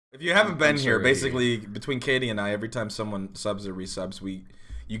If you haven't been here, sure basically between Katie and I, every time someone subs or resubs,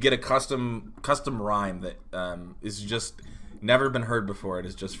 you get a custom rhyme that is just never been heard before. It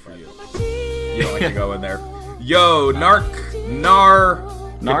is just for you. You don't like to go in there. Yo, Narcadius.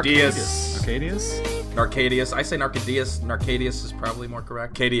 I say Narcadius. Narcadius is probably more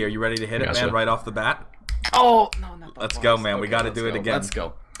correct. Katie, are you ready to hit it, man? Right off the bat. Oh no, not Let's go, man. Okay, we got to do it again. Let's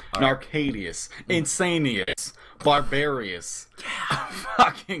go. Narcadius, Insanius, Barbarius,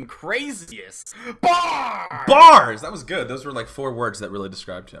 fucking craziest. Bars! That was good. Those were like 4 words that really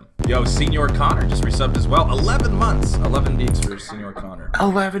described him. Yo, Senior Connor just resubbed as well. 11 months. 11 deeks for Senior Connor.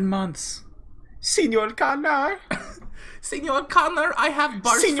 11 months. Senior Connor. Senior Connor, I have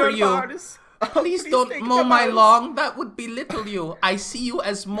bars Senor for you. Bars. Please don't mow my lawn. That would belittle you. I see you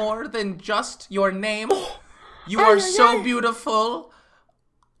as more than just your name. You are so beautiful.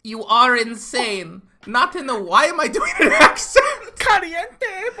 You are insane. Not in a... Why am I doing an accent?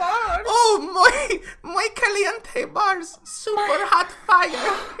 Caliente bars. Oh, muy caliente bars. Super hot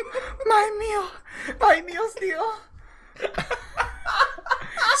fire. My meals deal.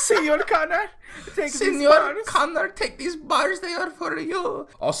 Senor Connor, take these bars. Connor, take these bars. They are for you.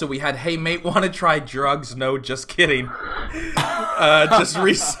 Also, we had, hey mate, want to try drugs? No, just kidding. Just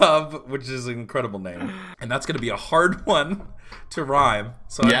resub, which is an incredible name, and that's gonna be a hard one to rhyme.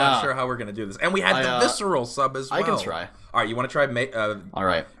 So I'm not sure how we're gonna do this. And we had the visceral sub as well. I can try. All right, you want to try all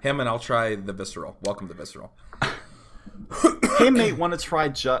right, him, and I'll try the visceral. Welcome to visceral. Hey mate, want to try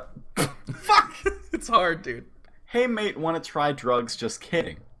Fuck! It's hard, dude. Hey mate, want to try drugs? Just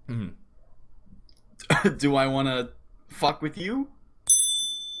kidding. Do I want to fuck with you?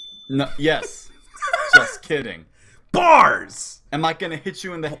 No. Yes. Just kidding. Bars. Am I gonna hit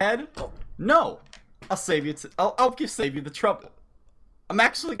you in the head? No. I'll save you. I'll save you the trouble. I'm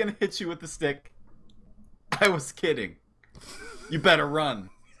actually gonna hit you with the stick. I was kidding. You better run.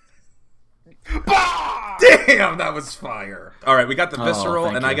 Damn, that was fire. All right, we got the visceral,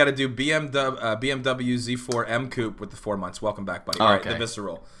 and I got to do BMW Z4 M Coupe with the 4 months. Welcome back, buddy. All right, the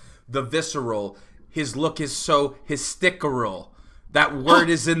visceral. The visceral. His look is so hysticeral. That word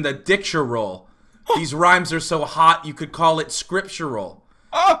is in the dictionary. These rhymes are so hot, you could call it scriptural.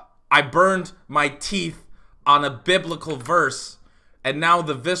 I burned my teeth on a biblical verse, and now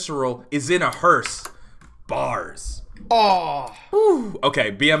the visceral is in a hearse. Bars. Oh. Ooh.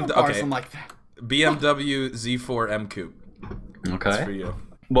 Okay, okay. Like that. BMW Z4 M Coupe. Okay. That's for you.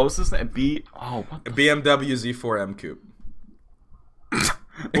 What was this name? BMW Z4 M Coupe.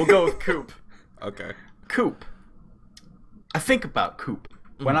 We'll go with coupe. Okay. Coupe. I think about coupe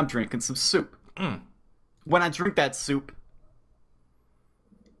when I'm drinking some soup. When I drink that soup,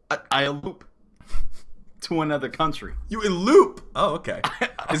 I elope to another country. You elope? Oh, okay.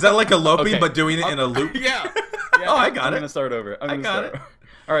 Is that like eloping, but doing it in a loop? Yeah. Oh, I got it. I'm gonna start over. I got it.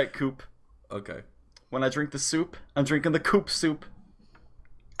 All right, coupe. Okay. When I drink the soup, I'm drinking the coupe soup.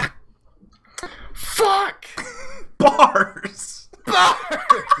 Fuck! Bars!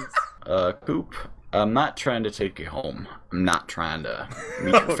 Coupe, I'm not trying to take you home. I'm not trying to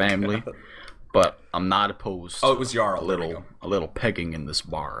meet your family, but I'm not opposed to it was Jarl. a little pegging in this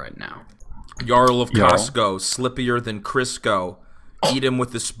bar right now. Jarl of Costco, slippier than Crisco. Eat him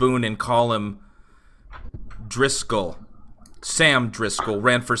with a spoon and call him Driscoll. Sam Driscoll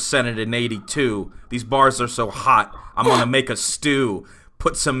ran for Senate in '82. These bars are so hot, I'm gonna make a stew.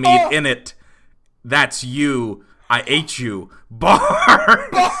 Put some meat in it. That's you. I ate you. Bars!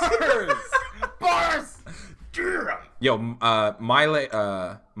 Bars! Yo,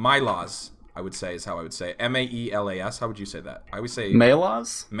 Mylas, I would say, is how I would say. M-A-E-L-A-S. How would you say that? I would say...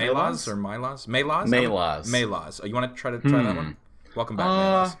 Melas? Melas or Mylas? Melas? Melas. Melas. Oh, you want to try that one? Welcome back,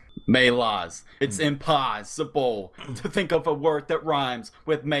 Melas. Melas. It's impossible to think of a word that rhymes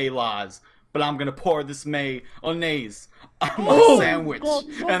with Melas. But I'm gonna pour this mayonnaise on my sandwich,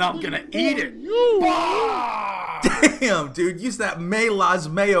 and I'm gonna eat it. Damn, dude, use that Melas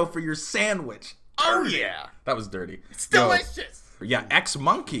mayo for your sandwich. Oh yeah, that was dirty. It's delicious. Yeah, X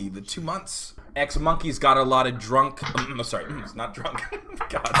Monkey, the 2 months. X Monkey's got a lot of drunk. Sorry, it's not drunk.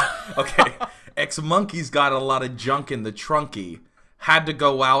 God. Okay, X Monkey's got a lot of junk in the trunky. Had to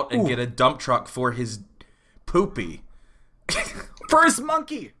go out and get a dump truck for his poopy. For his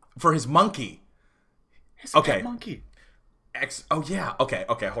monkey. For his monkey. His pet monkey. Oh yeah. Okay.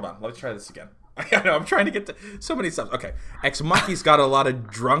 Hold on. Let's try this again. I know. I'm trying to get to so many stuff. Okay. X Monkey's got a lot of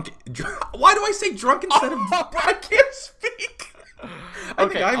drunk. Why do I say drunk instead of? I can't speak.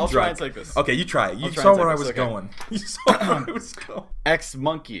 I'll try and take this. Okay, you try it. You saw where I was going. You saw where I was going. X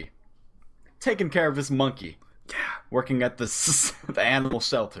Monkey, taking care of his monkey. Yeah. Working at the animal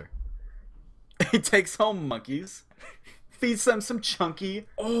shelter. He takes home monkeys. feeds them some chunky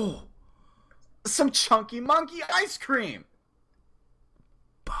monkey ice cream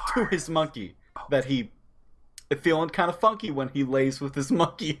to his monkey that he feeling kind of funky when he lays with his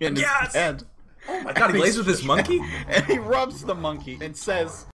monkey in his bed. Oh my god, he lays with his monkey? And he rubs the monkey and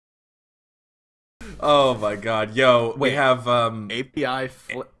says... Oh my god, yo, we have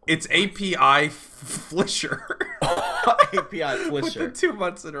it's APLfisher. APLfisher. With the 2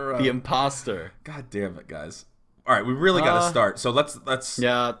 months in a row. The imposter. God damn it, guys. All right, we really got to start. So let's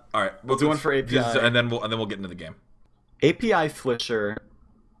yeah. All right, we'll do one for API and then we'll get into the game. APLfisher.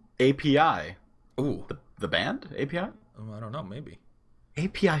 API. Ooh. The band? API? Oh, I don't know, maybe.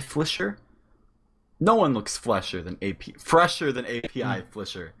 APLfisher? No one looks fresher than APLfisher.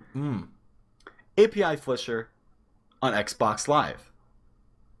 APLfisher on Xbox Live.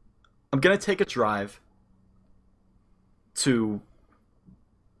 I'm gonna take a drive to...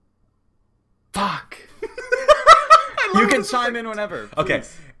 Fuck. You can chime in whenever.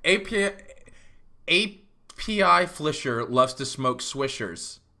 Please. Okay. APLfisher loves to smoke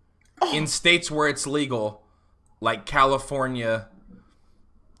swishers in states where it's legal, like California.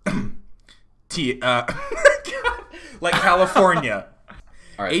 Like California.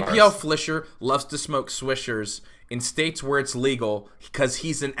 All right, APLfisher loves to smoke swishers in states where it's legal because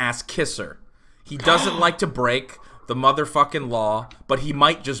he's an ass kisser. He doesn't like to break the motherfucking law, but he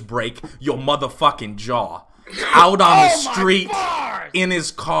might just break your motherfucking jaw. Out on the street, in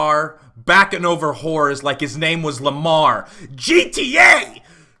his car, backing over whores like his name was Lamar. GTA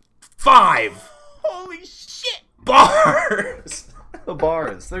 5. Holy shit. Bars. The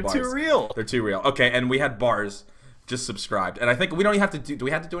bars. They're too real. They're too real. Okay, and we had bars just subscribed. And I think we don't even have to do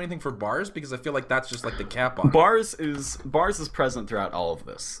we have to do anything for bars? Because I feel like that's just like the cap on it. Bars is present throughout all of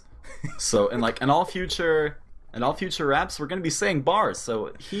this. So in all future raps, we're gonna be saying bars.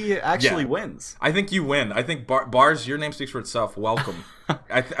 So he actually wins. I think you win. I think bars. Your name speaks for itself. Welcome.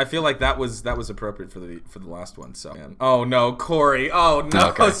 I feel like that was appropriate for the last one. So. Oh no, Corey. Oh no,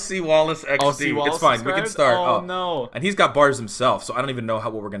 okay. C Wallace XD. Oh, C Wallace it's fine. subscribed? We can start. Oh no. And he's got bars himself, so I don't even know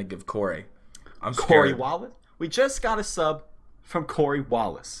what we're gonna give Corey. I'm scared. Corey Wallace. We just got a sub from Corey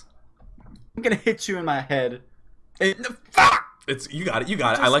Wallace. I'm gonna hit you in my head. Fuck. You got it. You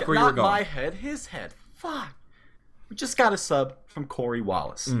got it. I like where you were going. Not my head. His head. Fuck. We just got a sub from Corey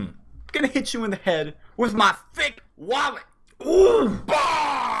Wallace. I'm gonna hit you in the head with my thick wallet. Ooh!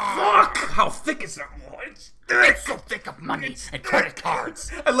 Fuck! How thick is that wallet? It's so thick of money and credit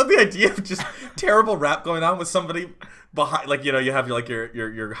cards. I love the idea of just terrible rap going on with somebody behind, like, you know, you have like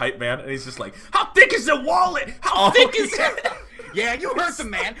your hype man, and he's just like, "How thick is the wallet? How thick is it?" Yeah, you heard the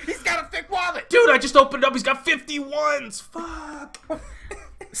man. He's got a thick wallet. Dude, I just opened up. He's got 51s. Fuck.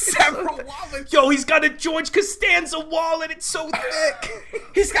 Several wallets. Yo, he's got a George Costanza wallet. It's so thick.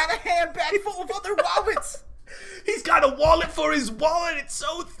 He's got a handbag full of other wallets. He's got a wallet for his wallet. It's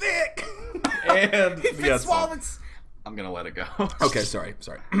so thick. And he fits wallets. I'm gonna let it go. Okay, sorry.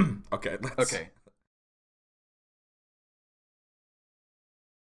 Okay. Okay.